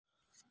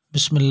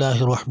بسم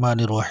اللہ الرحمن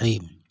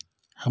الرحیم۔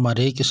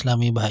 ہمارے ایک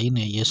اسلامی بھائی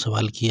نے یہ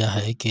سوال کیا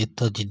ہے کہ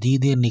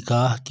تجدید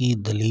نکاح کی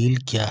دلیل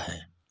کیا ہے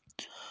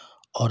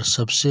اور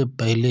سب سے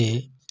پہلے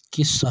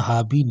کس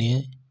صحابی نے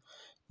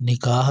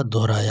نکاح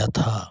دہرایا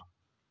تھا۔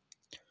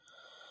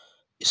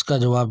 اس کا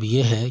جواب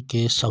یہ ہے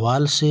کہ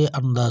سوال سے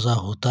اندازہ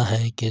ہوتا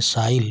ہے کہ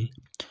سائل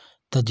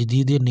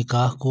تجدید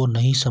نکاح کو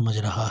نہیں سمجھ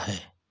رہا ہے،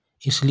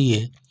 اس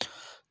لیے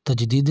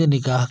تجدید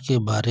نکاح کے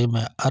بارے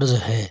میں عرض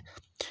ہے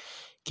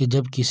کہ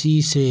جب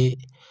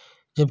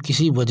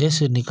کسی وجہ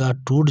سے نکاح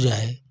ٹوٹ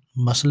جائے،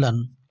 مثلاً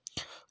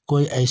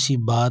کوئی ایسی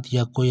بات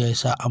یا کوئی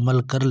ایسا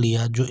عمل کر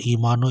لیا جو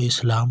ایمان و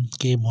اسلام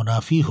کے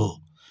منافی ہو،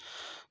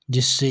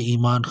 جس سے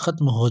ایمان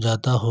ختم ہو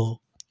جاتا ہو،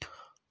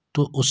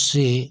 تو اس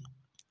سے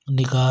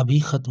نکاح بھی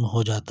ختم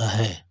ہو جاتا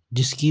ہے،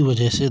 جس کی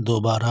وجہ سے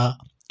دوبارہ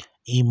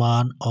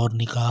ایمان اور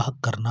نکاح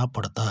کرنا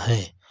پڑتا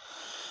ہے،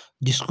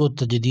 جس کو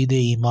تجدید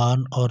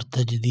ایمان اور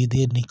تجدید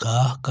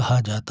نکاح کہا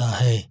جاتا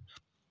ہے۔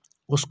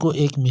 اس کو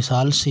ایک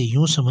مثال سے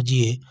یوں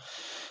سمجھیے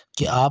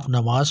کہ آپ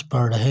نماز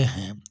پڑھ رہے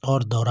ہیں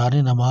اور دوران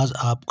نماز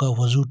آپ کا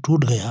وضو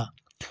ٹوٹ گیا،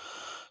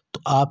 تو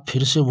آپ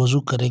پھر سے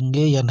وضو کریں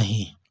گے یا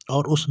نہیں،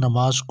 اور اس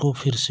نماز کو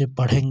پھر سے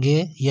پڑھیں گے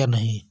یا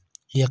نہیں؟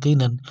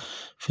 یقیناً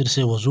پھر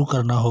سے وضو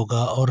کرنا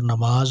ہوگا اور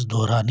نماز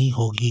دہرانی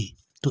ہوگی۔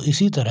 تو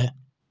اسی طرح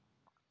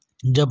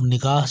جب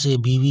نکاح سے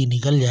بیوی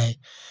نکل جائے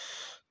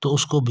تو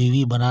اس کو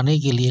بیوی بنانے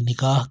کے لیے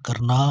نکاح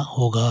کرنا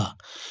ہوگا،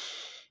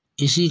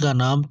 اسی کا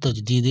نام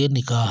تجدید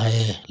نکاح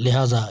ہے۔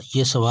 لہٰذا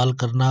یہ سوال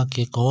کرنا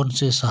کہ کون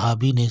سے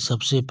صحابی نے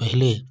سب سے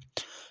پہلے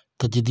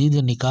تجدید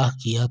نکاح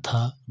کیا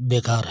تھا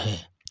بیکار ہے،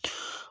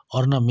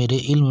 اور نہ میرے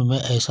علم میں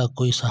ایسا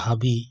کوئی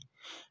صحابی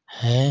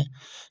ہے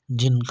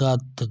جن کا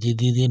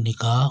تجدید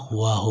نکاح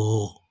ہوا ہو۔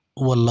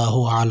 واللہ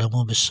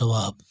اعلم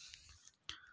بالصواب۔